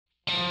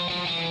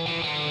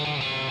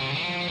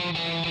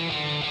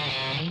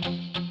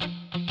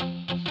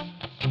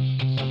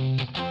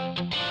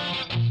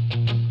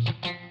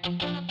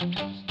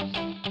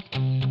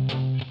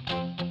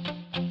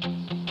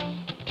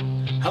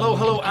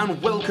Hello,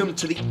 and welcome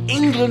to the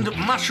England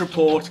Match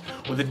Report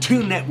with the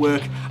Toon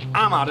Network.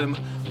 I'm Adam,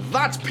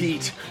 that's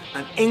Pete,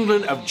 and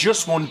England have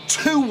just won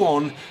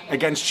 2-1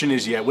 against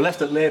Tunisia. We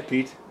left it late,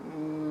 Pete.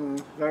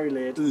 Very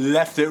late.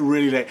 Left it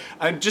really late.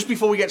 And just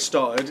before we get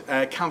started,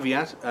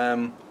 caveat,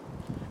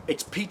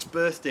 it's Pete's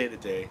birthday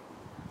today.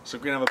 So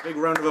we're going to have a big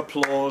round of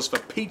applause for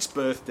Pete's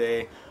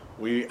birthday.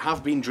 We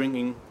have been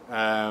drinking,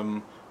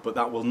 but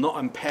that will not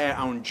impair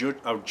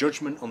our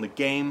judgment on the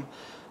game.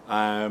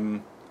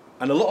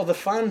 And a lot of the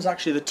fans,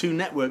 actually, the Toon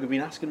Network, have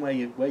been asking where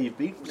you've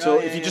been.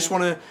 So if you just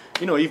want to,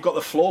 you've got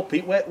the floor,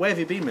 Pete. Where have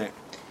you been, mate?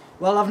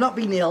 Well, I've not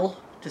been ill,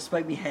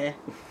 despite my hair.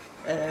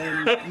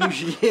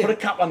 Usually, put a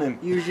cap on him.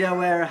 Usually, I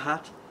wear a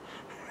hat.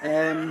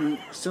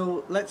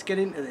 So let's get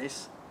into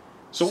this.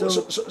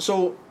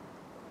 So,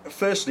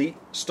 firstly,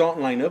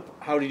 starting lineup.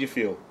 How did you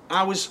feel?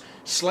 I was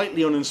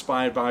slightly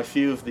uninspired by a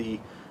few of the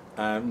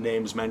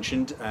names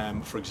mentioned.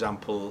 For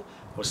example,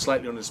 I was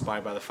slightly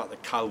uninspired by the fact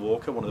that Kyle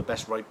Walker, one of the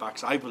best right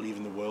backs I believe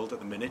in the world at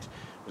the minute,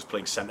 was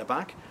playing centre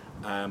back.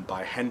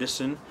 By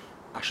Henderson,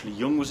 Ashley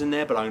Young was in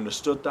there, but I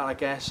understood that, I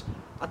guess.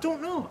 I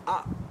don't know.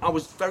 I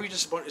was very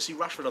disappointed to see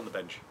Rashford on the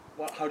bench.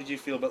 How did you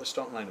feel about the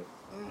starting lineup?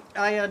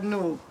 I had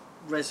no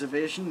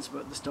reservations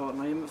about the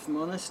starting lineup, if I'm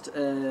honest.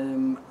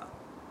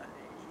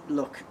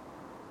 Look,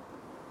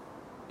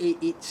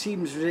 it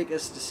seems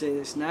ridiculous to say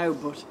this now,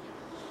 but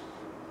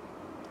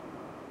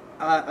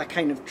I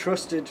kind of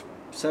trusted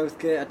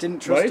Southgate. I didn't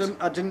trust him.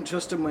 I didn't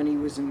trust him when he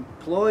was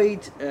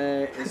employed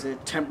as a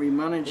temporary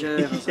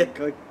manager. I was like,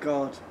 good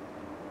God,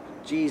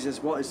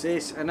 Jesus, what is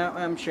this? And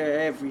I'm sure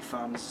every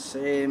fan's the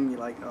same. You're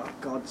like, oh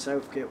God,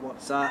 Southgate,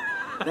 what's that?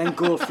 Then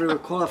go through a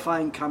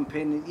qualifying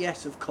campaign. And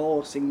yes, of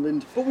course,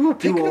 England. But we were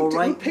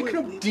picking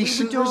up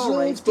decent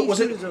results. But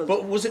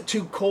was it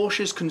too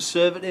cautious,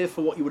 conservative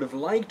for what you would have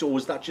liked, or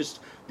was that just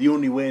the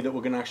only way that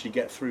we're going to actually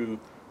get through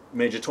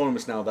major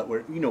tournaments now, that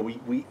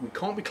we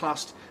can't be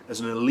classed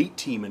as an elite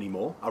team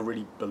anymore? I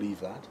really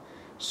believe that.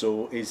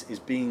 So is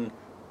being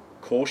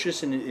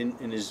cautious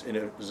in his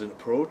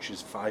approach,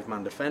 his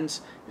 5-man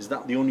defence, is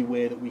that the only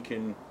way that we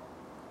can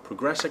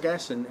progress, I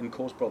guess, and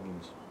cause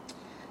problems?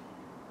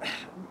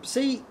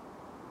 See,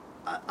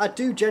 I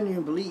do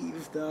genuinely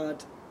believe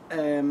that.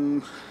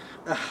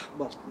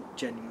 Well,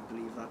 genuinely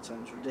believe that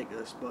sounds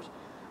ridiculous, but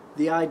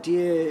the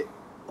idea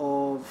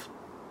of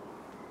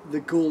the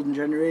golden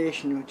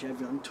generation, which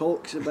everyone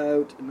talks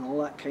about, and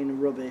all that kind of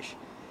rubbish,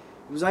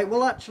 it was like,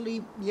 well,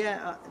 actually,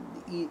 yeah,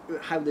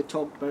 how they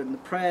talked about it in the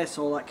press,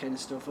 all that kind of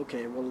stuff.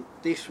 Okay, well,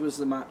 this was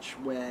the match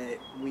where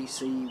we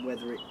see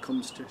whether it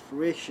comes to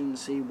fruition,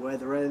 see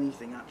whether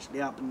anything actually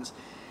happens.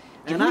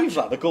 Do you believe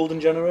that, the golden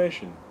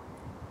generation?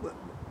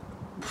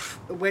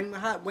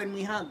 When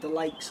we had the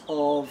likes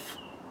of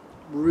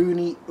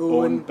Rooney,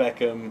 Owen,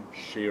 Beckham,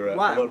 Shearer,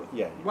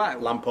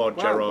 Lampard,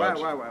 Gerrard,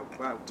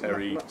 wow,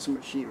 Terry. Not so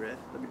much Shearer,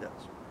 let me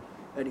guess.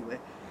 Anyway,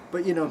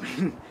 but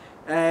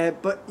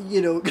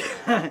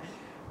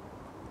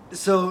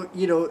so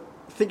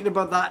thinking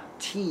about that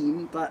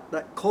team,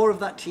 that core of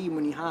that team,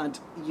 when you had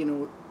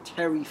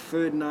Terry,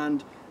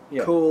 Ferdinand,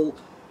 Cole,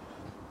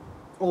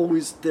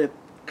 always the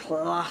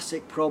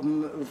classic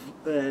problem of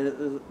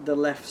the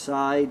left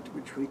side,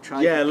 which we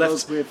tried to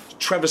plug with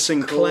Trevor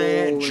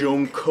Sinclair,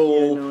 John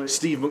Cole,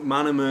 Steve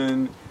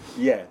McManaman.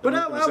 Yeah, but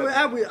I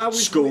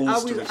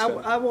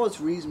was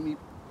reasonably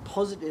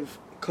positive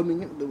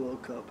coming into the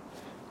World Cup,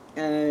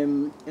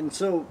 and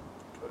so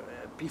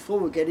before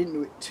we get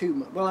into it too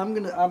much, well, I'm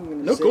gonna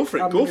go for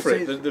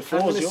it. The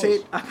floor is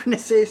yours. I'm gonna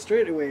say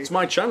straight away. It's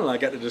my channel. I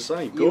get to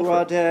decide.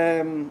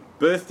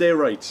 Birthday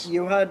rights.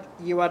 You had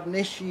an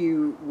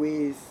issue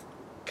with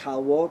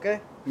Kyle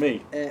Walker.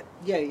 Me?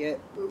 Yeah.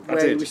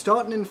 Where he was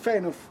starting, and fair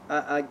enough,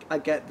 I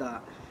get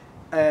that.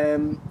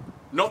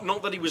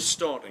 Not that he was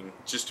starting,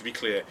 just to be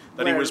clear.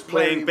 That he was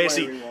playing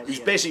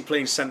basically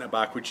playing centre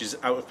back, which is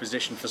out of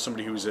position for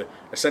somebody who's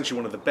essentially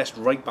one of the best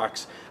right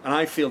backs. And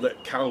I feel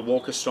that Kyle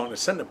Walker starting as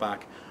centre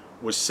back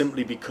was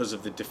simply because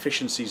of the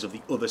deficiencies of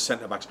the other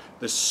centre backs.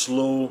 The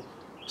slow,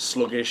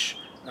 sluggish,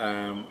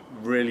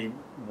 really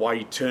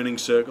wide turning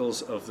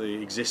circles of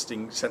the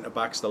existing centre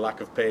backs, the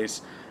lack of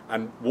pace.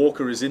 And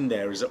Walker is in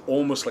there as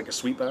almost like a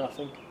sweeper, I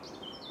think,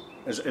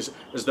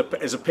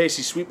 as a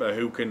pacey sweeper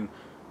who can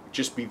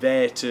just be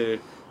there to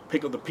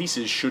pick up the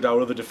pieces should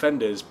our other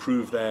defenders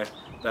prove their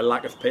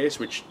lack of pace,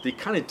 which they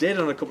kind of did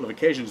on a couple of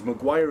occasions.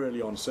 Maguire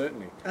early on,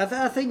 certainly.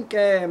 I think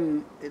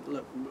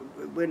look,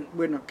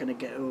 we're not going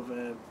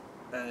to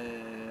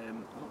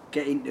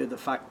get into the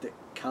fact that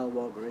Kyle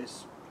Walker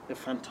is a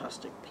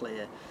fantastic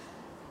player.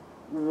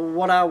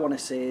 What I want to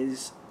say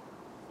is,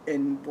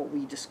 in what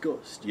we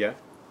discussed,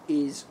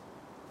 is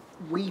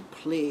we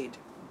played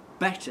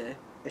better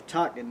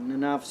attacking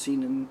than I've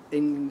seen an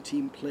England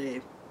team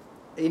play.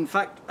 In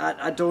fact,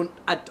 I don't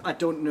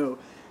know.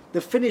 The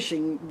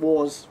finishing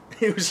was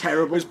it was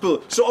terrible. It was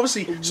bull. So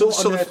obviously,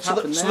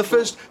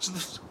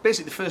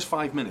 basically the first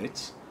 5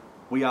 minutes,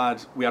 we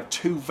had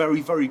two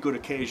very, very good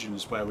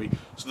occasions where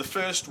so the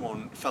first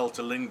one fell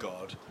to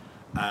Lingard,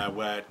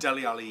 where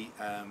Dele Alli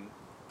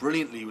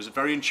brilliantly was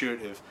very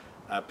intuitive,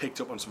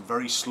 picked up on some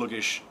very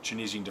sluggish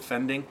Tunisian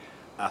defending.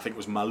 I think it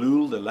was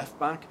Maloul, the left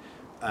back,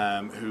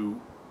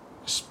 who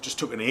just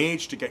took an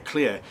age to get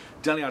clear.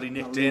 Dele Alli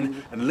nicked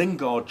in, and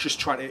Lingard just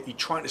tried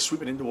to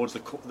sweep it in towards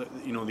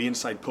the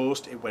inside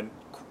post. It went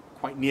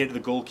quite near to the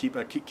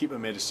goalkeeper. Keeper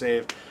made a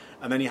save,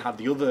 and then you had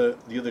the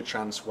other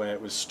chance where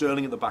it was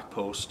Sterling at the back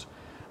post,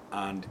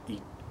 and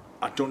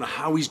I don't know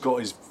how he's got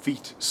his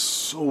feet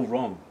so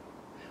wrong.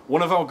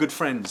 One of our good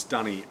friends,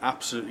 Danny,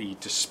 absolutely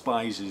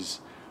despises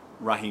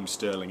Raheem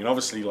Sterling, and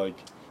obviously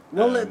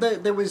Well,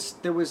 there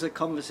was a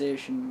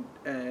conversation.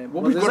 There's a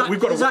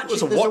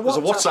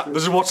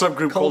WhatsApp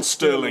group called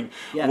Sterling,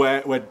 yeah.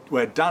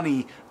 where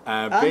Danny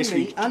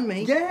basically and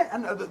me, yeah,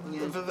 and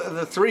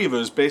the three of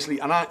us basically,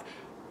 and I,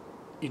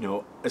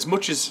 as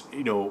much as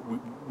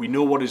we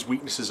know what his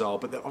weaknesses are,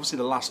 but obviously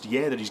the last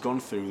year that he's gone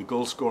through, the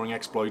goal scoring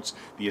exploits,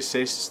 the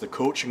assists, the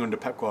coaching under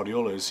Pep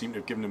Guardiola has seemed to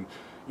have given him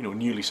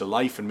new lease of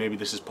life, and maybe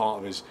this is part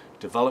of his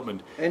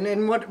development.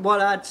 And what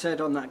I'd said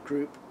on that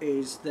group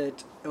is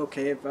that,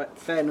 okay,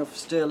 fair enough,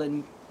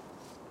 Sterling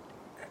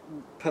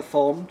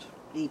performed.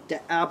 He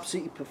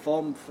absolutely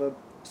performed for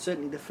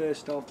certainly the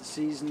first half of the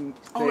season.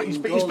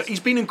 He's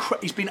been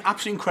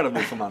absolutely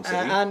incredible for Man City.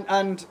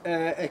 And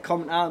a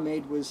comment I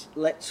made was,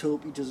 let's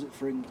hope he does it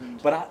for England.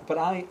 But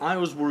I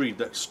was worried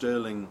that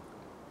Sterling,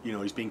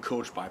 he's being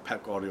coached by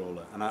Pep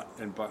Guardiola,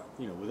 but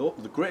with all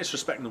the greatest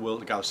respect in the world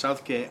to Gareth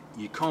Southgate,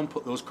 you can't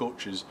put those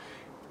coaches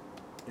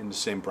in the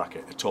same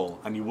bracket at all.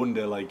 And you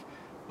wonder,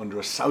 under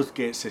a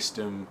Southgate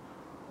system,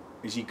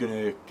 is he going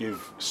to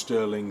give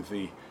Sterling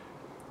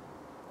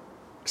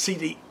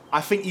I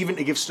think even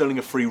to give Sterling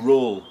a free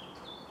role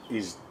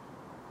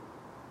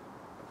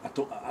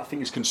I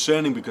think it's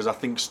concerning, because I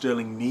think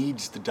Sterling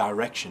needs the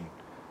direction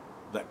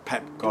that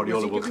Pep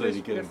Guardiola will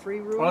clearly give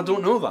him. Well, I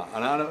don't know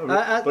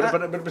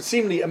that, but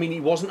seemingly, he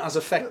wasn't as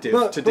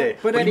effective today.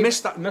 But anyway, he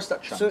missed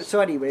that chance. So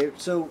anyway,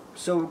 so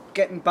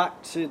getting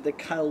back to the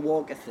Kyle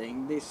Walker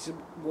thing, this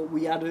what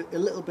we had a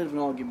little bit of an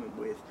argument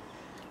with.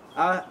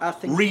 I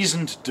think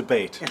reasoned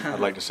debate, I'd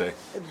like to say.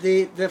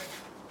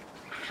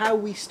 How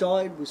we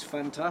started was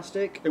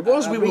fantastic. It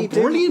was. We were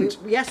brilliant.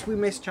 Yes, we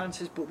missed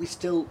chances, but we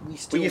still.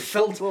 But you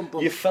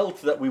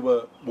felt that we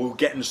were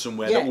getting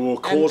somewhere, that we were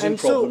causing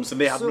problems, and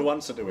they had no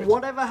answer to it.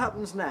 Whatever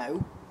happens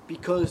now,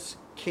 because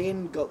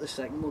Kane got the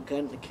second, we'll get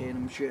into Kane,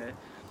 I'm sure.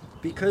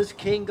 Because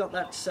Kane got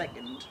that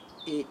second,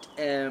 it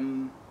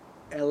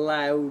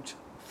allowed,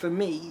 for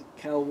me,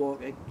 Kyle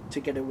Walker to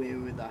get away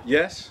with that.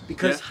 Yes.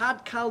 Because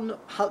had Kyle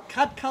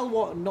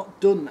Walker not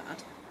done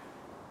that,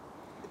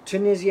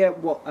 Tunisia,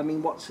 what's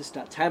the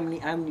stats? How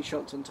many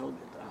shots on target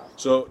did they have?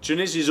 So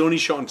Tunisia's only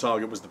shot on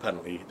target was the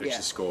penalty that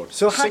she scored.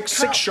 So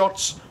six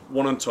shots,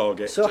 one on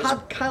target. So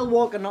had Kyle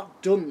Walker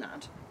not done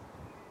that,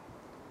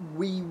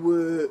 we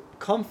were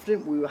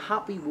confident, we were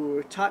happy, we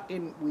were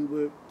attacking, we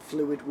were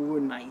fluid, we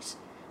were nice.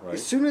 Right.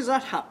 As soon as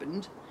that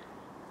happened,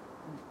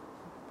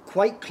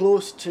 quite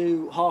close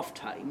to half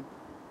time,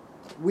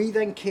 we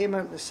then came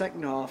out in the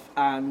second half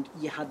and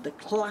you had the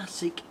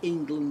classic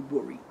England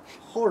worry.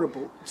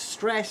 Horrible.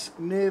 Stress,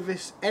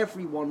 nervous,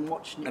 everyone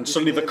watching it. And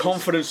suddenly the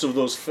confidence of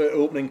those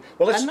opening...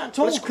 and that's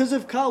all because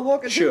of Kyle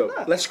Walker doing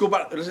that. Let's go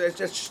back.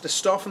 Let's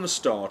start from the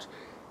start.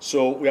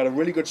 So we had a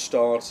really good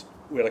start.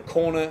 We had a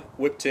corner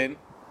whipped in.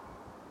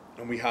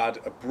 And we had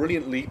a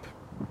brilliant leap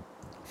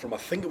from, I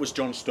think it was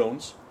John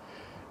Stones.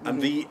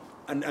 And the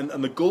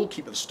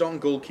goalkeeper, the Stone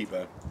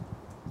goalkeeper...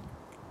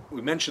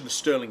 We mentioned the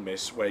Sterling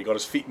miss where he got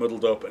his feet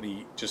muddled up and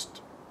he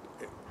just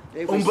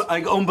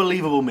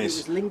unbelievable miss.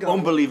 It was Lingard,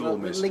 unbelievable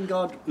miss.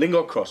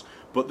 Lingard cross,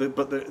 but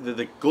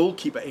the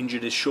goalkeeper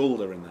injured his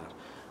shoulder in that.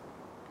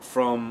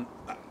 From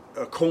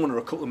a corner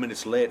a couple of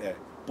minutes later,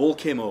 ball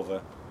came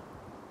over,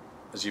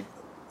 as you've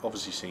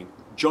obviously seen.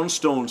 John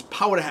Stones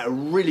powered ahead, a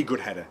really good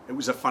header. It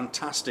was a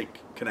fantastic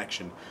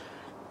connection,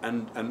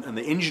 and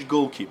the injured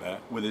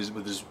goalkeeper with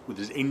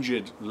his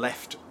injured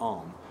left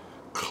arm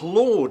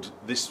clawed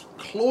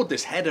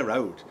this header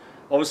out,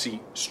 obviously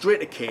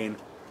straight to Kane.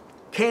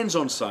 Kane's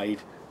onside,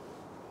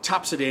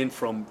 taps it in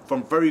from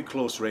very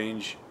close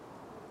range.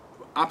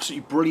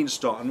 Absolutely brilliant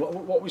start. And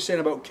what we're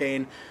saying about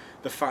Kane,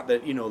 the fact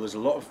that there's a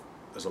lot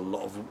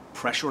of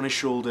pressure on his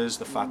shoulders.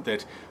 The fact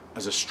that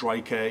as a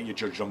striker you're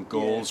judged on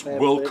goals.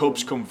 World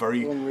Cups come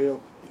very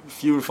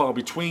few and far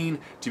between.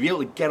 To be able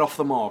to get off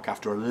the mark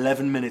after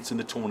 11 minutes in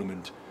the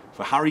tournament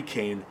for Harry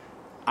Kane.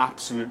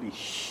 Absolutely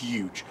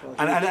huge,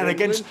 and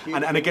against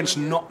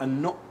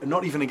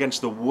not even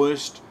against the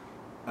worst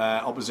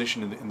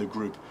opposition in the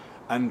group,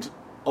 and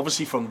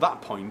obviously from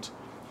that point,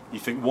 you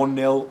think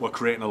 1-0, we're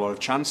creating a lot of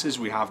chances.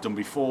 We have done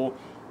before.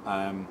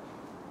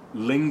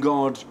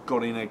 Lingard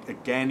got in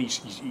again.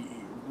 He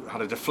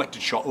had a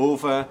deflected shot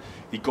over.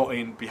 He got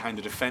in behind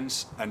the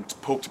defence and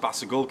poked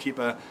past the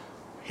goalkeeper,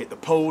 hit the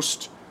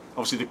post.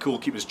 Obviously, the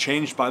goalkeeper's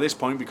changed by this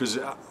point because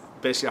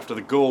basically after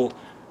the goal,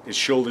 his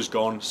shoulder's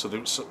gone, so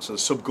the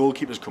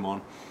sub-goalkeeper's come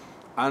on.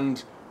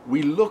 And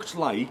we looked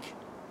like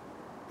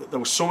there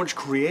was so much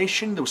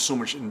creation, there was so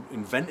much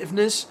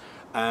inventiveness.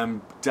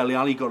 Dele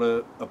Alli got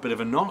a bit of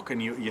a knock,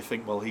 and you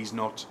think, well, he's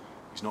not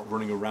He's not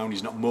running around.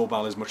 He's not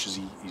mobile as much as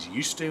he's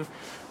used to.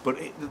 But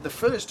the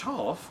first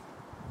half,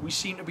 we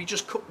seem to be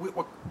just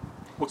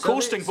we're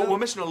coasting, but we're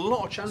missing a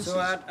lot of chances. So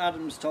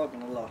Adam's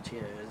talking a lot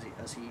here,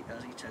 as he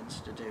tends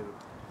to do.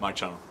 My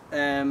channel.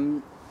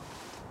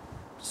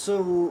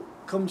 So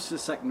comes to the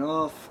second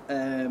half.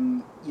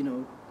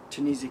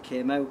 Tunisia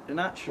came out and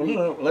actually.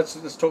 No.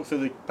 Let's talk through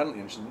the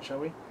penalty incident, shall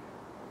we?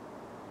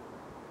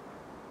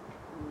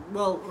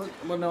 Well,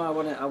 no. I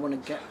want to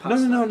get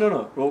past.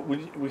 No. Well,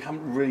 we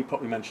haven't really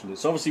properly mentioned it.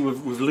 So obviously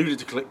we've alluded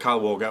to Kyle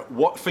Walker.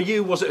 What for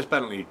you was it a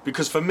penalty?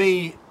 Because for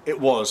me it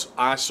was.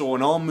 I saw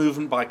an arm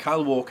movement by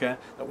Kyle Walker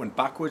that went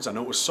backwards. I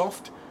know it was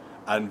soft,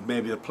 and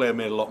maybe the player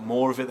made a lot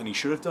more of it than he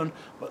should have done.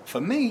 But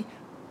for me,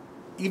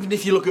 even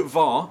if you look at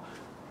VAR,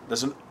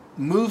 there's a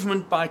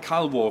movement by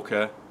Kyle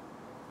Walker,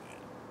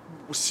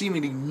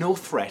 seemingly no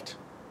threat,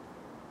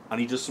 and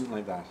he does something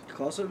like that. Of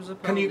course, it was a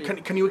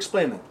penalty. Can you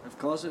explain that? Of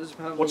course, it was a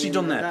penalty. What's he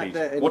done there,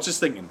 Pete? What's his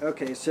thinking?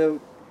 Okay,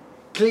 so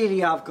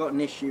clearly I've got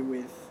an issue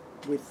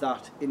with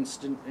that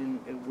instant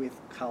and with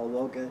Kyle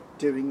Walker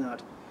doing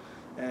that.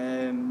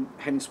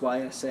 Hence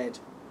why I said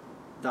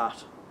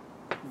that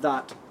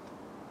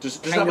does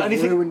that have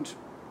anything?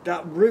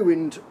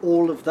 ruined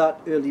all of that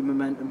early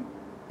momentum.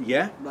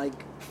 Yeah.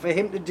 Like, for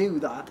him to do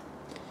that,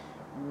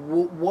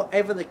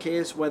 whatever the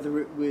case, whether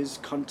it was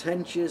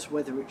contentious,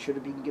 whether it should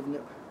have been given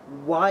up,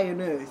 why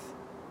on earth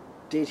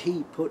did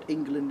he put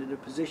England in a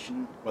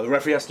position where the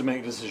referee has to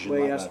make a decision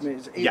like that?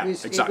 Exactly.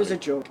 It was a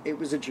joke. It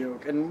was a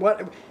joke. And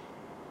what?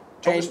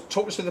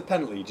 Talk us through the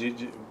penalty.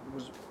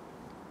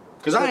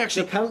 Because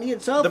the penalty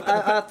itself,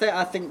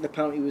 I think the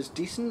penalty was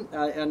decent.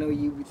 I know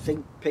you would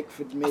think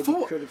Pickford maybe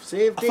could have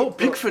saved it. I thought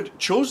Pickford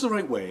chose the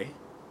right way.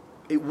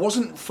 It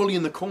wasn't fully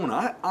in the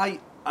corner.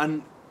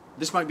 And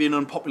this might be an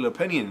unpopular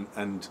opinion,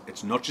 and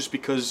it's not just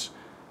because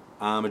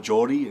I'm a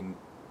Geordie and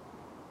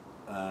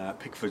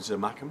Pickford's a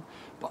Mackem,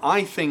 but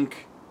I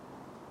think,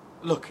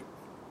 look,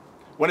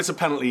 when it's a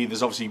penalty,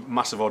 there's obviously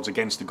massive odds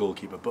against the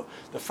goalkeeper, but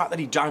the fact that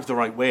he dived the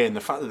right way and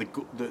the fact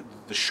that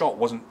the shot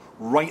wasn't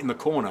right in the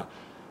corner,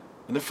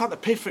 and the fact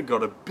that Pickford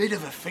got a bit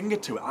of a finger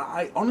to it,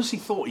 I honestly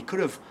thought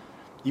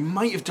he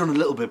might have done a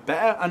little bit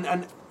better,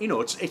 and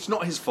it's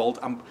not his fault.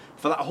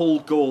 For that whole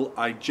goal,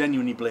 I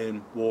genuinely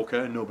blame Walker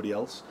and nobody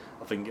else.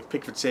 I think if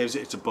Pickford saves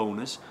it, it's a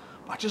bonus.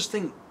 But I just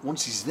think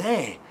once he's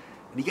there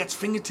and he gets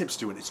fingertips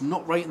to it, it's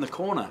not right in the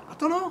corner. I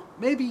don't know.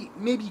 Maybe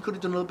he could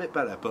have done a little bit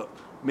better, but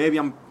maybe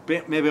I'm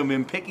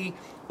being picky.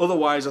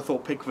 Otherwise, I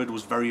thought Pickford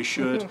was very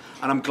assured,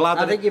 and I'm glad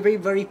that. I think you're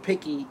being very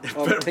picky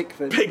on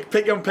Pickford.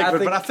 Picky on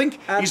Pickford, but I think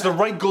he's the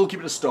right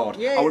goalkeeper to start.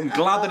 Yeah, I'm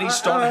glad that he's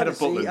starting ahead of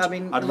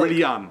Butland. I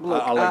really am.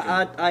 Look, I like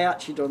him. I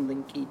actually don't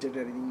think he did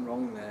anything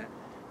wrong there.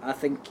 I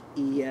think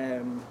he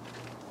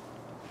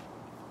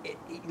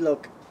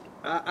look.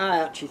 I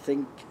actually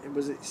think,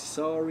 was it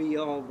Sorry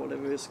or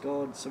whatever it's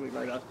called, something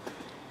like that.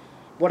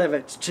 Whatever,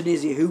 it's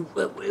Tunisia. Who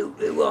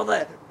are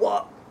there?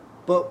 What?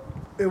 But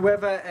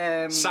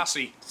whoever.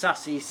 Sassy,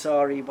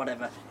 sorry,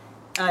 whatever.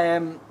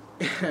 I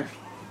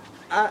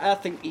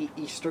think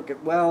he struck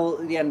it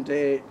well. At the end,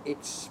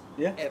 it's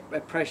a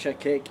pressure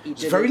kick.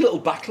 It's very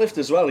little backlift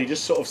as well. He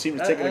just sort of seemed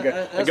to take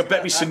it like a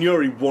Beppe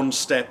Signori one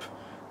step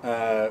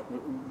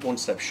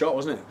shot,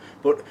 wasn't it?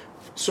 But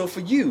so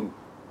for you,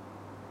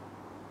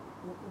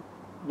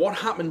 what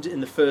happened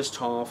in the first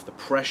half, the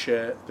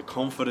pressure, the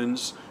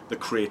confidence, the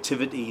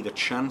creativity, the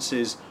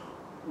chances,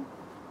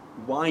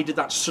 why did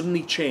that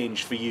suddenly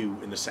change for you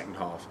in the second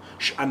half?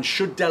 And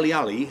should Dele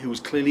Alli, who was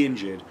clearly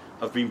injured,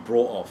 have been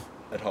brought off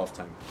at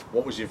half-time?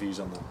 What was your views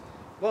on that?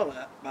 Well,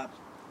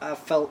 I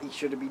felt he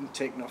should have been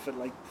taken off at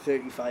like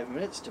 35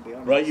 minutes, to be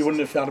honest. Right, you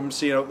wouldn't have had him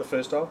see out the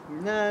first half?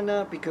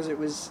 No, because it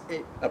was...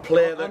 a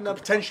player that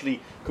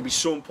potentially could be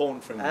so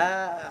important for him.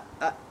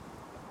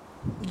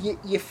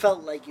 You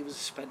felt like he was a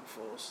spent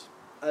force.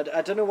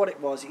 I don't know what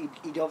it was.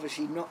 He'd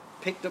obviously not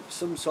picked up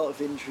some sort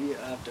of injury.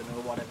 I don't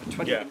know, whatever.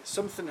 20 minutes,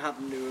 something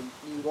happened to him.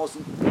 He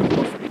wasn't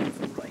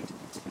moving right,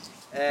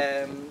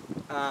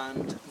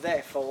 and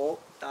therefore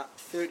at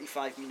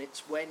 35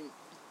 minutes, when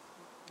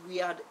we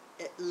had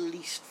at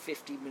least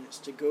 50 minutes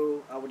to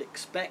go, I would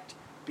expect,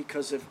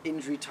 because of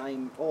injury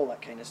time, all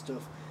that kind of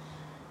stuff.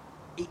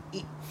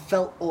 It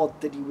felt odd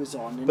that he was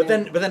on. But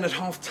then at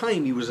half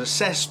time he was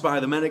assessed by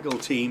the medical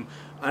team,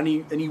 and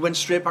he went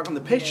straight back on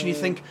the pitch, and you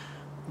think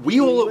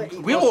we all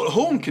at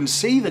home can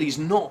see that he's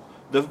not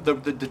the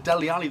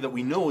Dele Alli that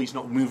we know. He's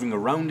not moving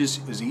around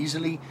as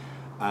easily.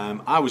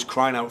 I was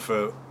crying out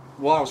for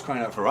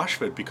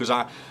Rashford, because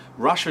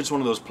Rashford's one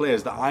of those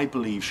players that I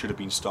believe should have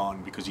been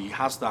starting, because he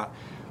has that.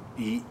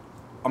 We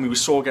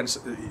saw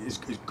against his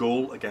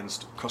goal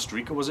against Costa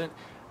Rica, was it?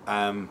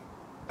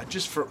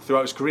 Just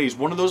throughout his career, he's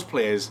one of those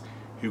players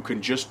who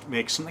can just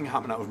make something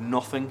happen out of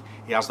nothing.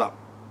 He has that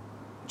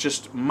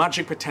just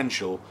magic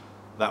potential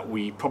that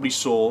we probably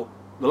saw.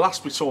 The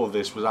last we saw of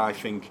this was, I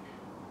think,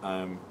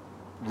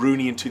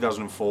 Rooney in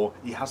 2004.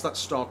 He has that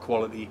star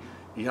quality,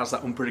 he has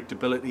that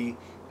unpredictability,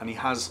 and he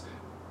has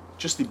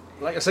just the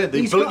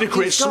ability to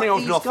create something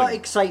out of nothing. He's got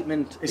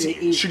excitement.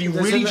 Should he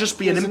really just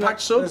be an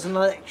impact sub? There's an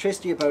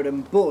electricity about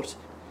him, but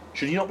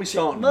Should he not be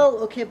starting? Well,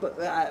 okay, but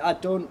I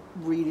don't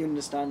really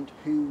understand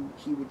who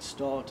he would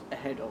start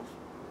ahead of.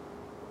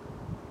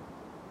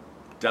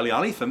 Dele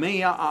Alli for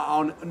me,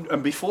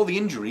 and before the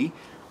injury,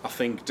 I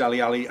think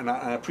Dele Alli, and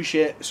I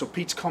appreciate. So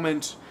Pete's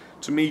comment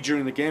to me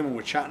during the game when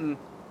we're chatting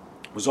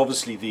was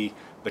obviously the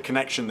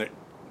connection that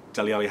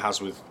Dele Alli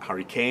has with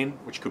Harry Kane,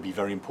 which could be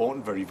very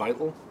important, very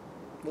vital.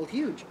 Well,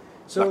 huge.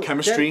 So that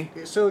chemistry.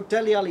 So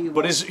Dele Alli.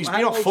 But he's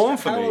been off form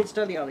for me. How old's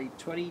Dele Alli?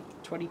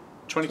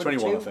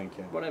 2021, I think.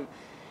 Yeah. Whatever.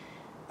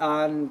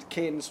 And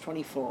Kane's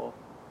 24.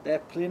 They're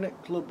playing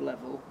at club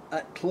level.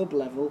 At club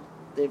level,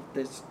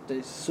 there's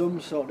some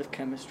sort of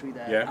chemistry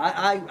there. Yeah.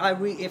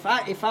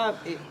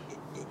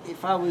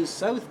 If I was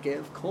Southgate,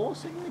 of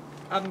course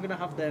I'm going to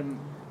have them.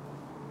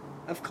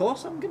 Of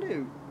course I'm going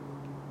to.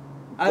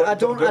 I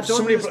don't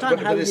understand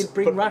how you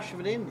bring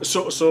Rashford in.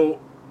 So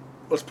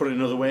let's put it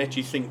another way. Do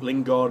you think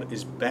Lingard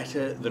is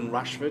better than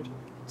Rashford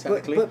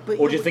technically,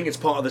 or do you think it's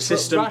part of the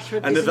system?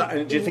 And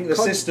do you think the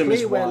system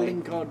is where why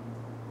Lingard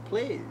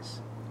plays?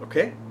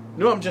 Okay.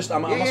 No, I'm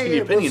asking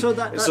your opinion.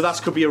 Well, so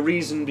that could be a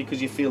reason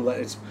because you feel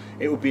that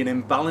it would be an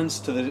imbalance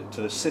to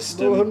the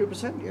system. Well,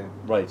 100%, yeah.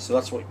 Right. So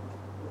that's what.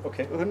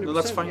 Okay. 100%, no,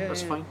 that's fine. Yeah,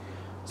 that's yeah. fine.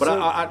 But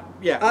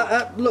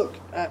so, look,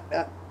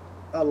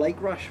 I like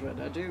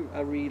Rashford. I do.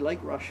 I really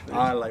like Rashford.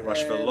 I like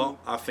Rashford a lot.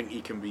 I think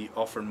he can be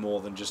offering more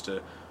than just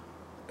a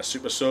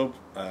super sub.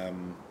 I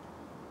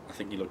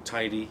think he looked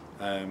tidy.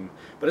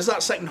 But as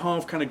that second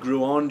half kind of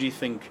grew on, do you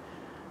think?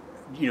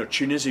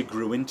 Tunisia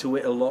grew into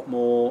it a lot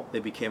more. They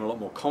became a lot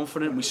more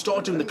confident. We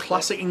started doing the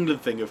classic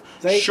England thing of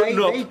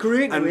shutting up. They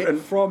grew into it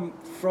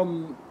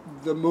from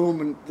the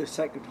moment the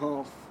second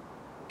half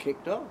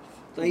kicked off.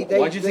 Why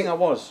do you think that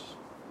was?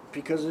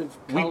 Because of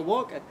Kyle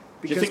Walker.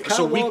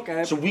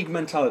 So weak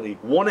mentality.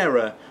 One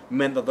error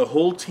meant that the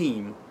whole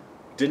team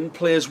didn't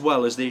play as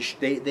well as we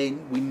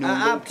know.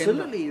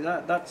 Absolutely,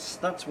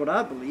 that's what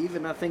I believe,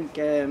 and I think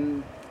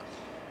a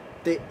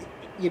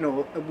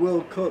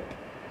World Cup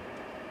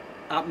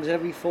happens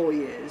every 4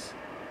 years.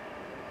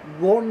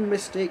 One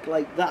mistake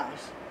like that,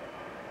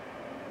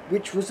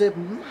 which was a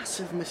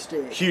massive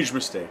mistake, huge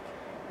mistake.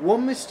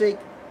 One mistake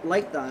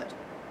like that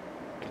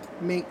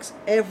makes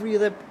every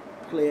other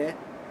player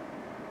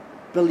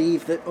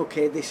believe that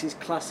this is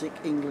classic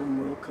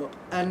England World Cup.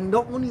 And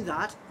not only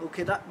that,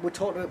 that we're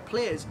talking about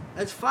players.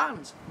 As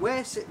fans,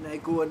 we're sitting there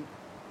going,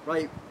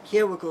 right,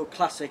 here we go,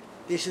 classic.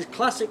 This is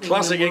classic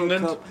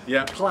England World Cup.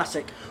 Yeah.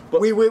 Classic. But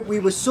we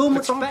were so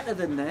much better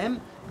than them,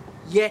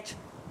 yet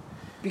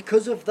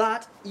because of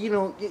that,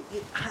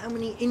 how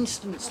many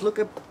instances? Look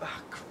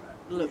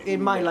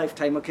in my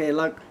lifetime,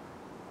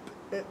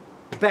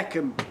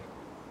 Beckham.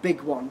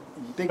 Big one.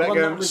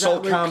 Beckham, Sol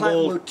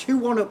Campbell, we were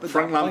 2-1 up at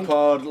Frank that point.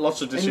 Lampard,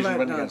 lots of decisions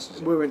went against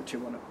us. We weren't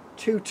 2-1 up.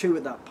 2-2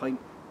 at that point.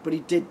 But he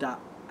did that.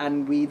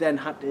 And we then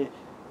had to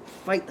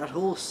fight that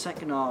whole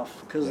second half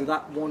because of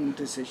that one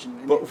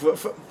decision. But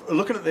for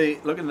looking at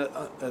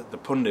the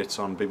pundits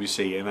on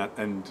BBC,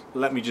 and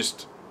let me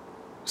just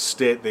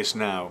state this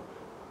now.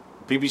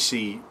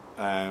 BBC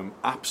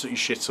absolutely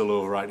shits all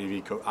over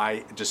ITV.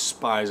 I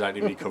despise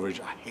ITV coverage.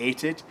 I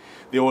hate it.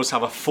 They always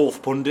have a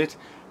fourth pundit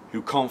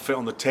who can't fit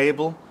on the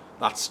table.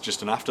 That's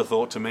just an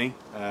afterthought to me.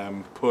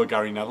 Poor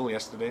Gary Neville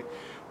yesterday.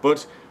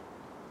 But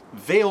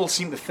they all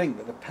seem to think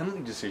that the penalty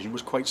decision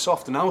was quite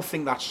soft, and I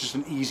think that's just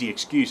an easy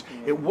excuse.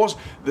 Yeah. It was.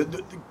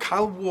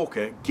 Kyle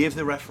Walker gave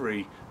the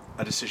referee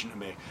a decision to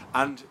make.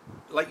 And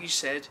like you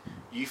said,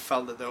 you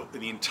felt that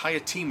the entire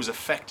team was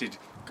affected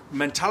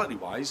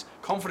mentality-wise,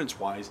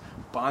 confidence-wise,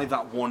 by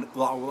that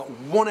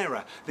one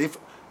error.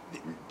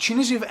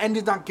 Tunisia have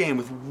ended that game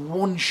with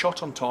one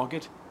shot on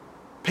target.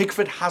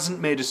 Pickford hasn't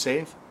made a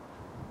save,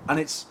 and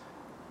it's,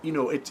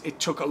 it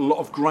took a lot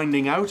of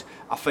grinding out.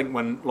 I think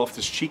when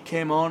Loftus-Cheek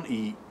came on,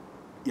 he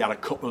had a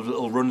couple of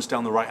little runs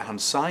down the right-hand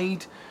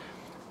side,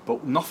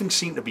 but nothing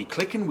seemed to be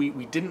clicking. We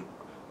didn't.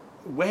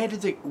 Where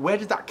did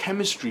that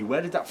chemistry?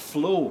 Where did that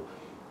flow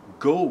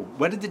go?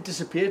 Where did it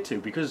disappear to?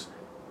 Because,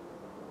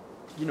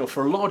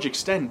 for a large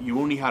extent, you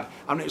only had.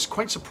 It was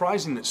quite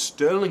surprising that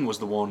Sterling was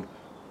the one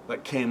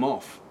that came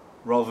off,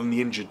 rather than the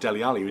injured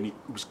Dele Alli, and he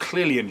was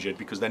clearly injured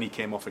because then he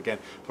came off again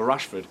for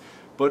Rashford.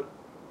 But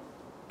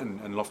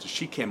and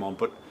Loftus-Cheek came on,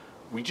 but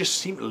we just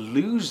seemed to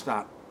lose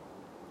that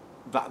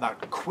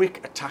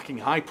quick attacking,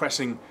 high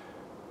pressing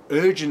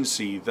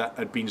urgency that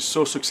had been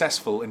so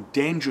successful and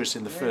dangerous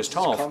in the first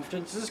half.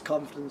 This is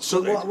confidence.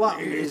 So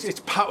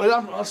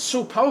it's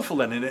so powerful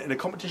then in a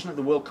competition like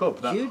the World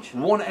Cup. That huge.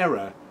 One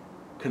error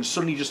can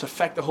suddenly just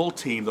affect the whole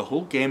team, the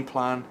whole game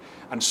plan,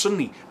 and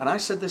suddenly, and I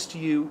said this to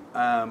you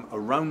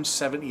around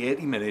 70,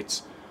 80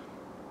 minutes,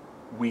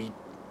 we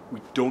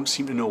don't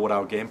seem to know what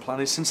our game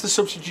plan is. Since the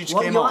substitutes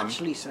came on... What you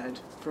actually said,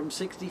 from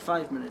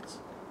 65 minutes...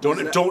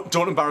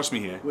 Don't embarrass me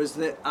here. ...was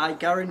that I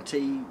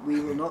guarantee we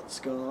will not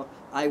score.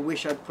 I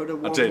wish I'd put a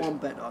 1-1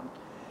 bet on.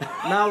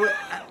 Now...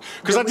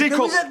 Because I did there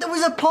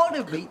was a part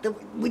of me,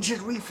 which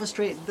is really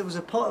frustrating, there was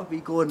a part of me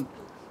going...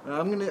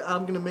 I'm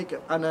gonna make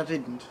it, and I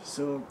didn't.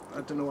 So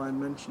I don't know why I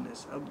mentioned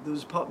this. There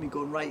was a part of me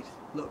going, right,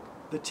 look,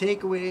 the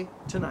takeaway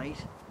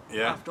tonight,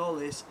 after all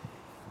this,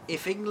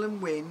 if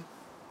England win,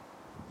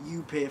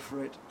 you pay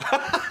for it.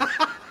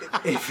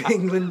 If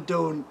England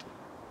don't,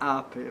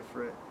 I pay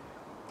for it.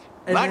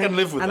 And I can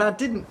live with and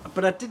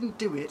that. I didn't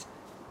do it.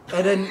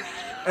 And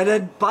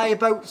then by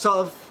about sort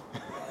of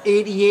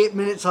 88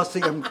 minutes, I was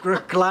thinking,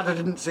 I'm glad I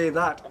didn't say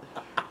that.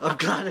 I'm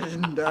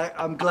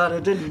glad I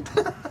didn't.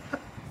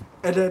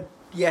 And then,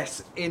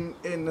 yes, in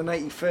the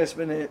 91st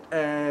minute,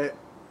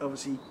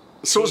 obviously.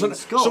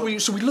 So we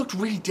looked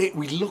really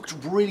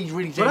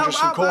dangerous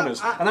from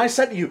corners. And I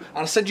said to you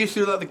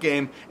throughout the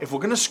game, if we're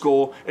going to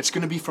score, it's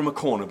going to be from a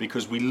corner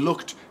because we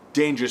looked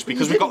dangerous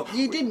because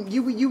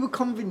you were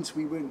convinced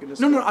we weren't going to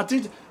score. No,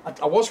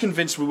 I was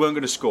convinced we weren't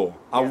going to score.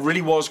 Yeah. I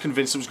really was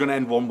convinced it was going to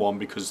end 1-1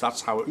 because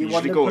that's how it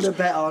usually goes. You wanted to put a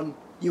bet on.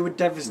 You were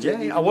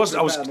devastated. Yeah, I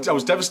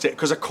was devastated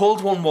because I called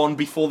 1-1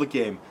 before the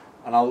game.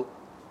 And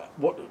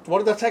what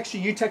did I text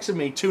you? You texted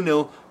me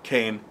 2-0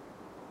 Kane,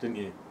 didn't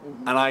you?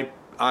 Mm-hmm. And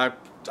I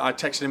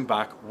texted him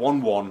back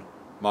 1-1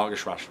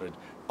 Marcus Rashford.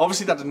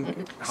 Obviously that didn't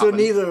happen. So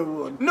neither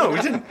won. No,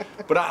 we didn't.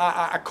 But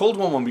I called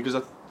 1-1 because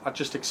I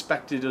just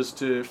expected us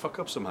to fuck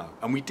up somehow.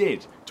 And we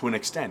did, to an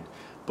extent.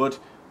 But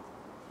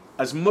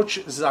as much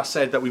as I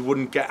said that we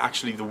wouldn't get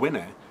actually the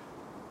winner,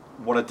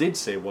 what I did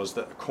say was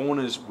that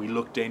corners, we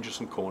looked dangerous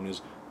in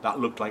corners. That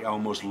looked like our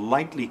most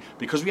likely,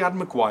 because we had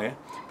Maguire,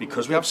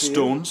 because we have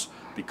Stones,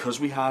 because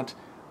we had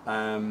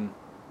Kyle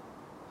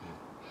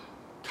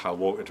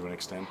Walker to an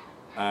extent.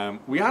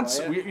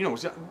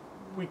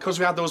 Because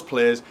we had those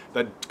players,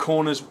 that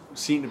corners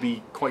seem to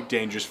be quite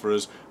dangerous for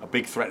us, a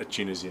big threat to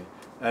Tunisia.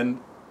 And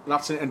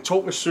that's it. And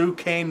talk us through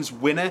Kane's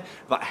winner,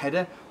 that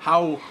header.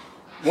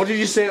 What did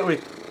you say to me?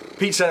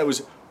 Pete said it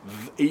was,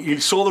 he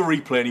saw the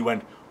replay and he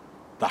went,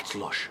 that's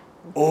lush.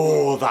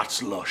 Oh,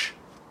 that's lush.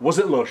 Was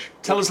it lush?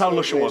 Tell us how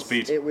lush it was,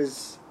 Pete. It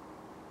was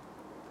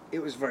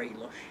very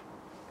lush.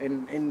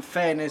 In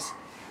fairness,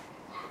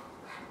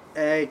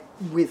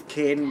 with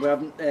Kane, we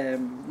haven't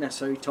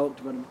necessarily talked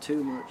about him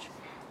too much.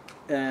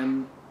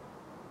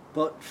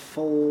 But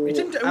for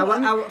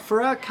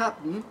our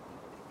captain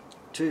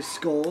to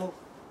score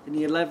in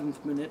the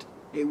 11th minute,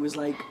 it was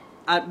like,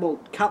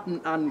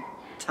 captain and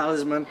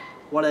talisman,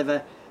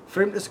 whatever.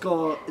 For him to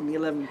score in the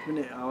 11th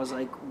minute, I was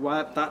like,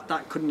 wow,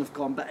 that couldn't have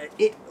gone better.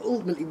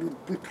 Ultimately,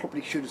 we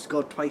probably should have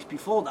scored twice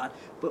before that.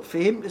 But for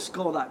him to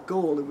score that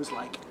goal, it was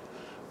like,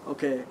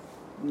 okay,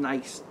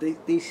 nice.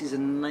 This is a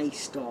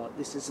nice start.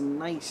 This is a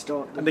nice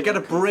start. And to get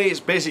a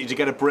brace, basically to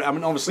get a brace. I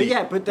mean, obviously.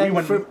 But then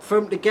for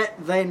him to get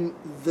then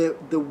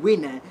the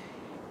winner,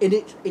 and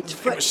it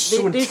was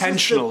so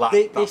intentional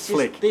that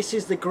flick. This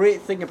is the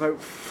great thing about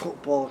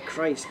football,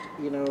 Christ.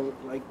 You know,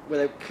 like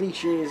without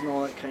cliches and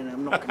all that kind of.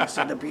 I'm not going to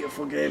say the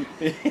beautiful game,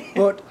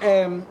 but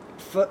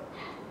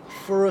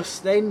for us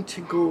then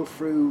to go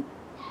through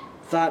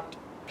that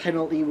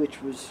penalty,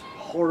 which was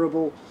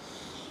horrible,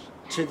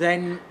 to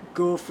then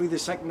go through the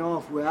second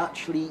half where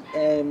actually,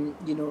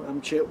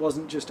 I'm sure it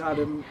wasn't just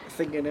Adam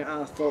thinking it,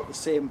 I thought the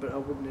same, but I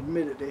wouldn't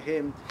admit it to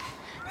him.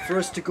 For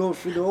us to go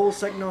through the whole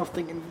second half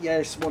thinking,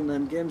 it's one of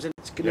them games and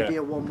it's going to be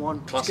a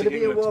 1-1. It's going to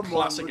be a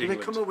 1-1. We're going to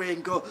come away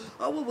and go,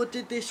 we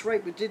did this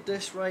right,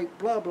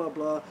 blah, blah,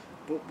 blah,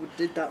 but we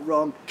did that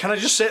wrong. Can I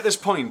just say at this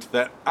point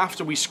that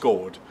after we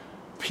scored,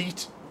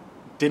 Pete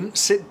didn't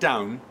sit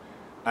down.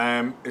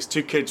 His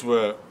two kids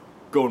were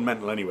going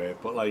mental anyway,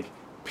 but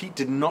Pete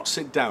did not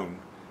sit down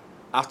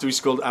after we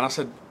scored, and I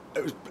said,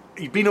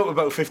 he'd been up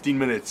about 15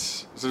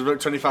 minutes, so it was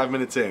about 25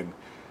 minutes in,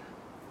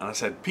 and I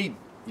said, Pete,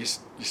 you're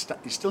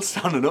still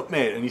standing up,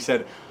 mate. And he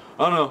said,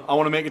 oh no, I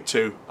want to make it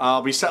 2.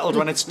 I'll be settled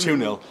when it's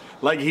 2-0.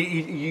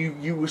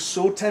 You were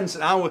so tense.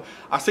 And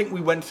I think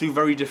we went through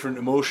very different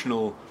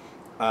emotional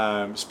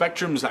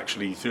spectrums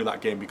actually through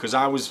that game, because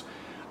I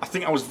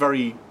think I was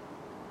a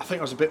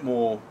bit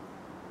more,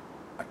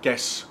 I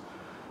guess,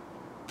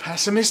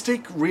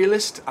 pessimistic,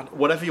 realist,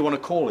 whatever you want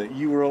to call it.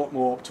 You were a lot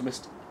more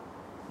optimistic.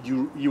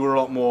 You were a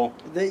lot more.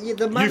 You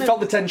felt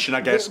the tension,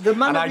 I guess,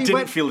 and I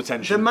didn't feel the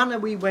tension. The manner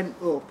we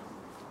went up,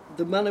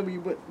 the manner we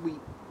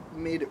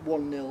made it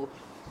 1-0,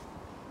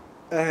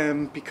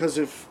 because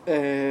of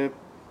the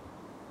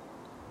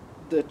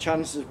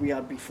chances we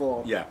had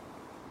before. Yeah.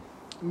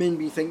 Made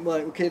me think,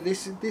 right, okay,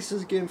 this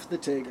is a game for the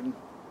taking.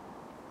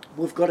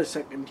 We've got a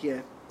second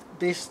here.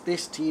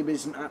 This team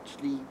isn't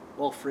actually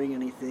offering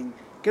anything.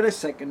 Get a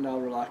second, I'll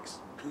relax.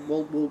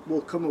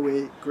 We'll come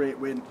away, great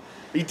win.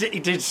 He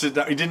did sit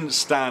down. He didn't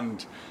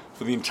stand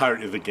for the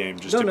entirety of the game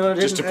just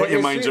to put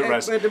your minds at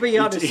rest. To be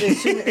honest,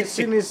 as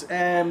soon as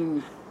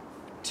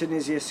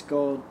Tunisia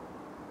scored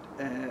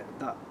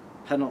that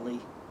penalty,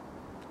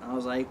 I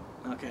was like,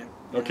 okay.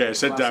 Okay,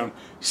 sit down.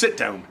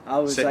 I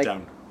was sit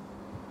down.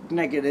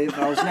 Negative.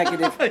 I was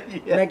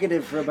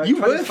negative for about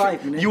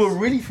 25 minutes. You were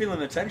really feeling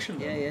the tension.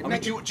 Yeah. I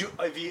mean, do you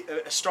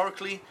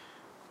historically?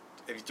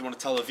 Do you want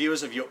to tell the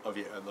viewers,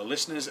 the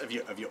listeners, have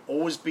you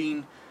always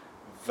been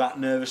that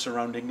nervous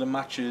around England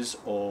matches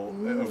or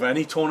of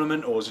any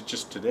tournament, or was it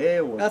just today?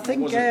 I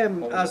think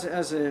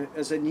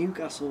as a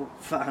Newcastle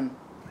fan,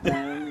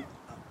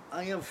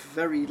 I have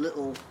very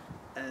little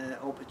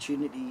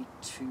opportunity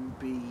to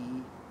be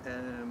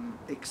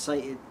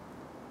excited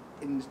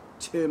in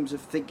terms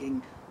of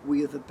thinking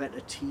we are the better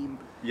team.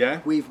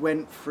 Yeah. We've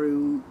went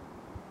through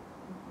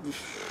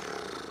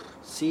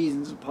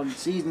seasons upon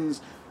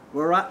seasons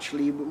where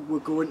actually we're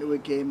going to a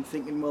game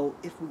thinking, well,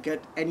 if we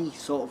get any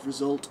sort of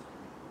result,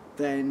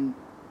 then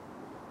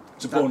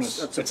it's a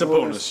bonus. It's a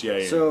bonus,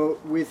 yeah. So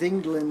with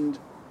England,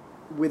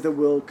 with the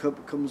World Cup,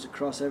 it comes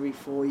across every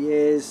 4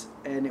 years,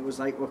 and it was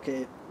like,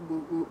 okay,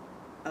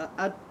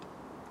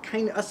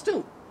 I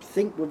still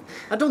think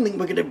I don't think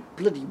we're going to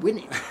bloody win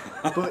it,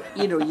 but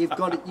you've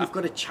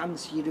got a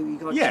chance. You've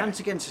got a chance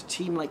against a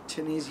team like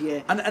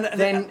Tunisia, and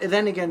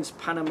then against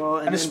Panama,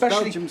 and then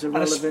Belgium's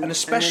irrelevant, and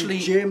especially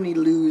and Germany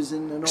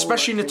losing, and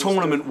especially in a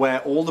tournament where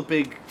all the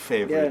big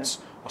favourites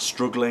are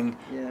struggling.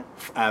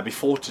 Yeah.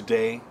 Before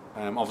today,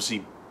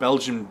 obviously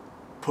Belgium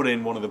put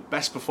in one of the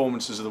best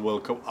performances of the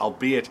World Cup,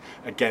 albeit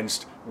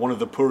against one of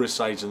the poorest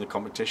sides in the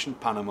competition,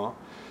 Panama,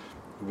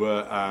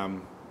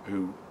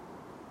 who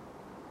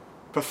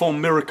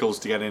performed miracles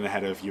to get in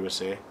ahead of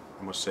USA,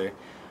 I must say.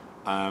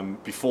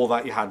 Before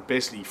that, you had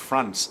basically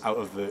France out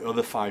of the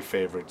other 5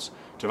 favourites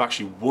to have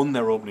actually won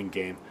their opening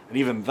game, and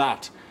even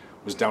that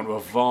was down to a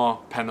VAR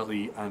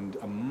penalty and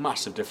a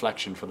massive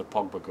deflection for the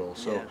Pogba goal.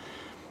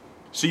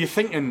 So you're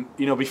thinking,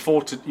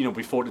 before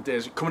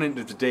today, coming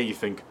into today, you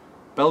think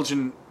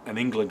Belgium and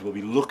England will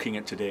be looking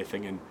at today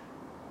thinking,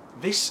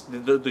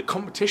 the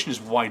competition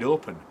is wide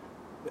open.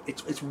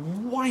 It's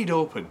wide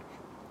open.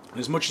 And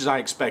as much as I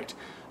expect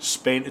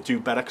Spain to do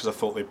better, because I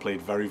thought they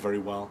played very, very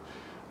well,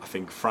 I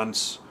think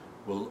France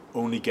will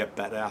only get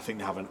better. I think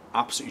they have an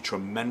absolutely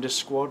tremendous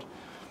squad.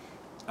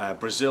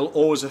 Brazil,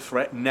 always a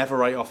threat, never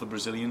write off the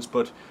Brazilians,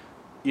 but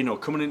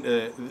coming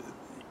into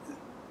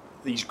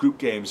these group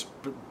games,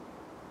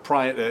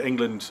 prior to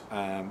England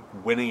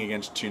winning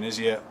against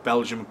Tunisia,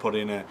 Belgium put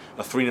in a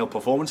 3-0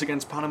 performance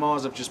against Panama,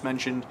 as I've just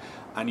mentioned,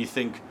 and you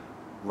think,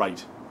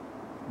 right,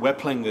 we're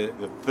playing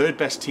the third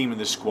best team in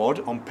the squad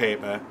on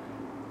paper.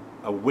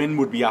 A win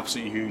would be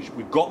absolutely huge.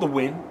 We've got the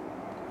win.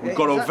 We've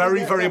got a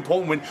very, very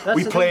important win.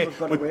 We play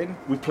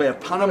a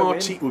Panama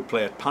team. We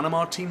play a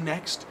Panama team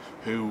next,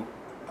 who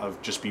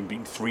have just been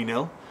beaten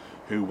 3-0,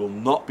 who will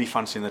not be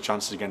fancying their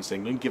chances against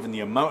England, given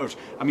the amount of.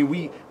 I mean,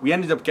 we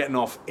ended up getting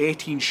off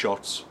 18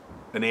 shots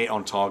and 8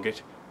 on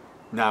target.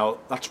 Now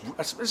that's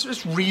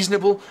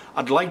reasonable.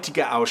 I'd like to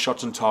get our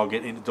shots on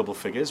target into double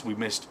figures. We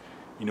missed.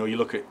 You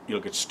look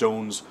at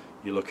Stones.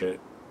 You look at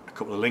a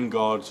couple of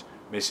Lingard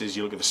misses.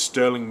 You look at the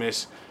Sterling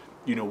miss.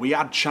 We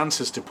had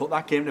chances to put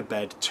that game to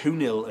bed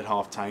 2-0 at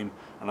half time,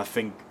 and I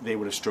think they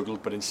would have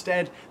struggled, but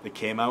instead they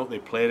came out, they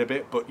played a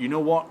bit, but you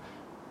know what,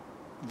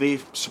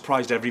 they've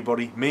surprised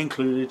everybody, me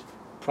included.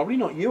 Probably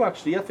not you,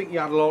 actually. I think you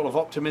had a lot of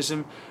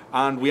optimism,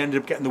 and we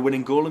ended up getting the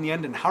winning goal in the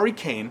end. And Harry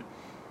Kane,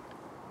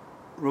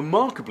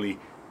 remarkably,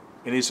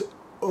 in his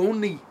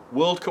only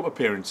World Cup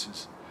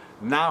appearances,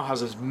 now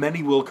has as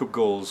many World Cup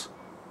goals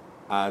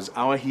as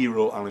our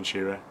hero Alan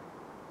Shearer,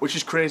 which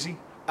is crazy,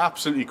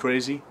 absolutely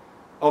crazy.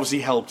 Obviously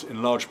helped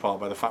in large part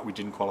by the fact we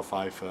didn't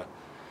qualify for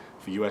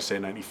USA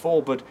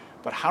 94, but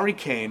Harry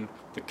Kane,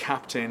 the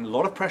captain, a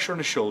lot of pressure on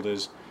his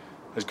shoulders,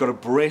 has got a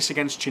brace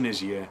against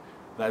Tunisia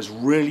that has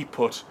really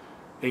put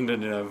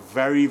England in a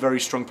very, very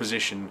strong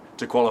position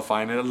to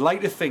qualify. And I'd like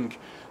to think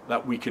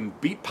that we can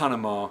beat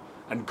Panama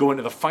and go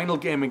into the final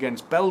game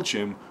against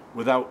Belgium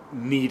without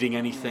needing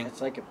anything. Yeah,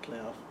 it's like a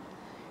playoff.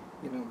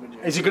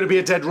 Is it going to be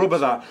a dead rubber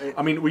that?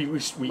 I mean, we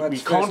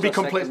can't be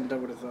complacent.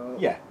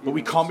 Yeah, but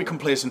we can't be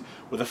complacent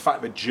with the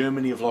fact that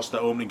Germany have lost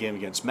their opening game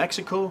against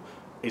Mexico.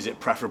 Is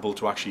it preferable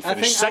to actually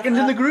finish second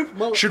in the group?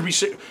 Well, should we?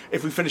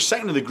 If we finish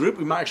second in the group,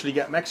 we might actually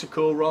get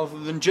Mexico rather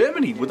than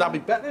Germany. Would that be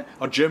better?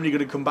 Are Germany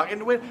going to come back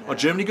into it? Are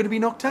Germany going to be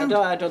knocked out?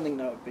 I don't think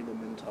that would be the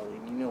mentality.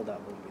 That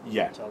wouldn't be the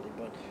mentality.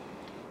 But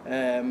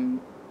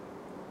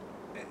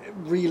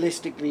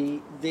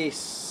realistically,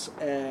 this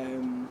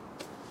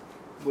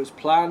was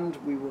planned.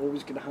 We were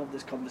always going to have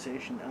this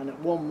conversation, and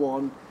at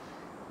 1-1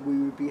 we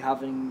would be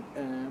having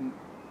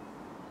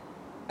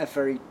a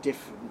very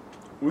different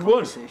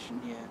conversation.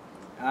 Yeah,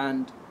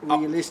 and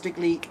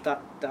realistically,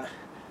 that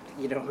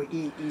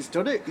he's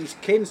done it.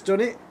 Kane's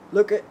done it.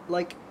 Look at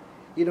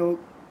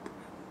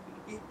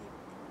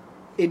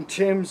in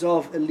terms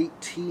of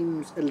elite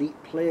teams,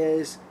 elite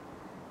players,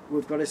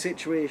 we've got a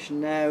situation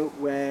now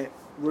where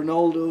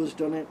Ronaldo's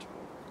done it.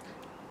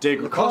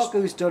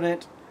 Lukaku's done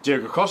it.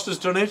 Diego Costa's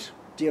done it.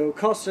 Diego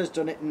Costa's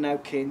done it, and now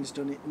Kane's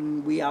done it,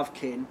 and we have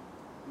Kane.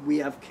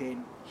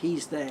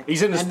 He's there.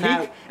 He's in his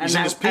peak.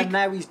 And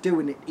now he's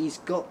doing it. He's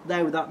got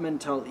now that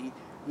mentality.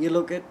 You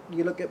look at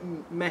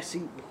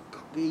Messi.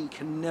 You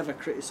can never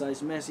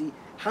criticise Messi.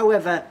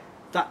 However,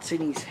 that's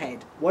in his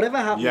head. Whatever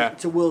happens,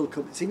 it's a World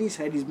Cup. It's in his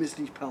head. He's missed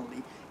his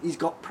penalty. He's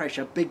got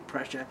pressure, big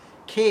pressure.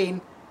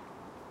 Kane,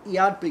 he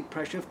had big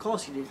pressure. Of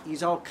course he did.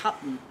 He's our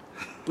captain,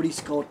 but he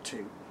scored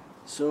 2.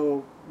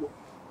 So,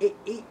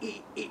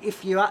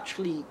 if you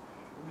actually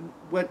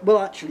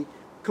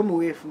come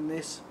away from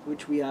this,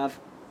 which we have,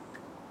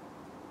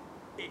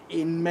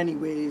 in many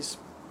ways,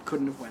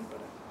 couldn't have went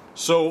better.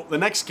 So the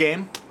next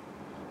game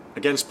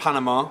against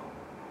Panama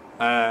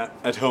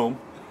at home,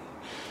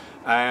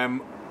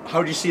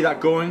 how do you see that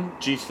going?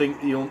 Do you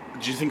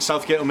think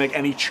Southgate will make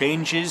any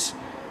changes?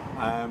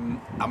 I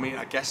mean,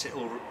 I guess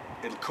it'll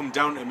come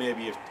down to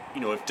maybe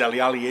if Dele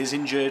Alli is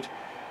injured,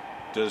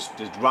 does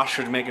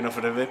Rashford make enough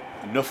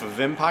of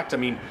impact? I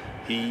mean,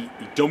 he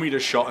dummied a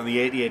shot in the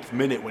 88th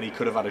minute when he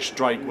could have had a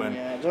strike. When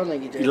I don't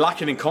think he did. He's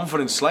lacking in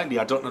confidence slightly.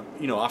 I don't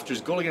know. After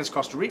his goal against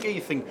Costa Rica, you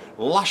think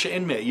lash it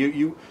in, mate.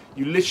 You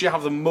literally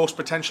have the most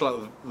potential out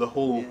of the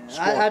whole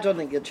squad. I don't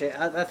think he'll change.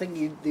 I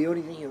think the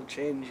only thing he'll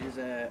change is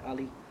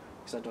Ali,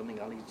 because I don't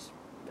think Ali's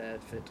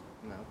fit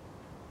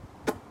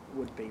now.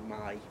 Would be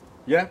my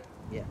Yeah.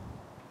 yeah.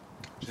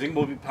 Do you think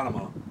we'll be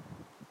Panama?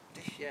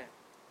 Yeah.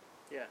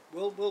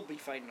 We'll be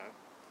fine now,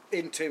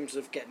 in terms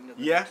of getting to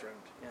the Yeah. next round.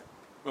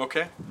 Yeah.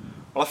 Okay.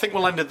 Well, I think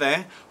we'll end it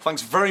there.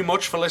 Thanks very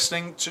much for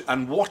listening to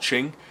and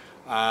watching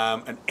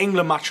an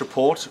England match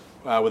report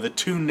with the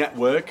Toon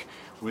Network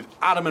with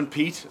Adam and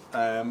Pete,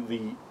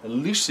 the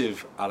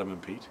elusive Adam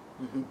and Pete.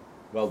 Mm-hmm.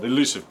 Well, the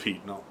elusive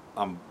Pete. Not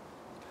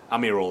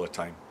I'm here all the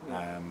time.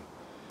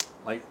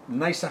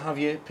 Nice to have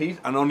you, Pete,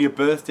 and on your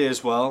birthday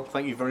as well.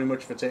 Thank you very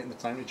much for taking the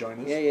time to join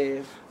us.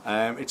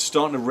 Yeah. It's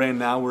starting to rain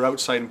now. We're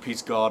outside in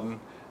Pete's garden.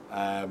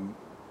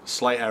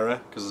 Slight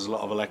error because there's a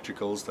lot of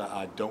electricals that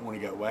I don't want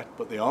to get wet,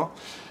 but they are.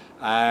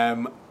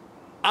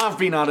 I've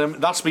been Adam.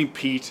 That's been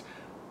Pete.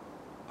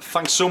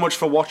 Thanks so much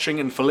for watching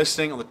and for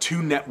listening on the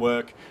Toon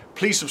Network.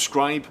 Please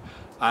subscribe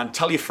and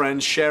tell your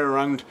friends. Share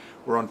around.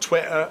 We're on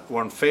Twitter.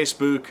 We're on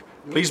Facebook.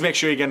 Please make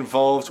sure you get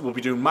involved. We'll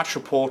be doing match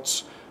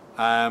reports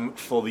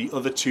for the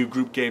other 2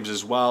 group games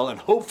as well, and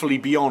hopefully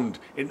beyond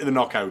into the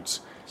knockouts.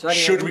 So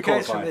anyway, should we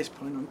qualify? From this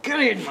point on, get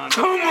in, man.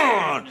 Come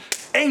on!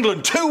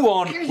 England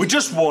 2-1. We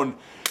just won.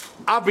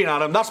 I've been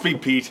Adam. That's been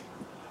Pete.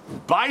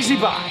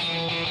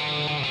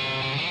 Bye-bye.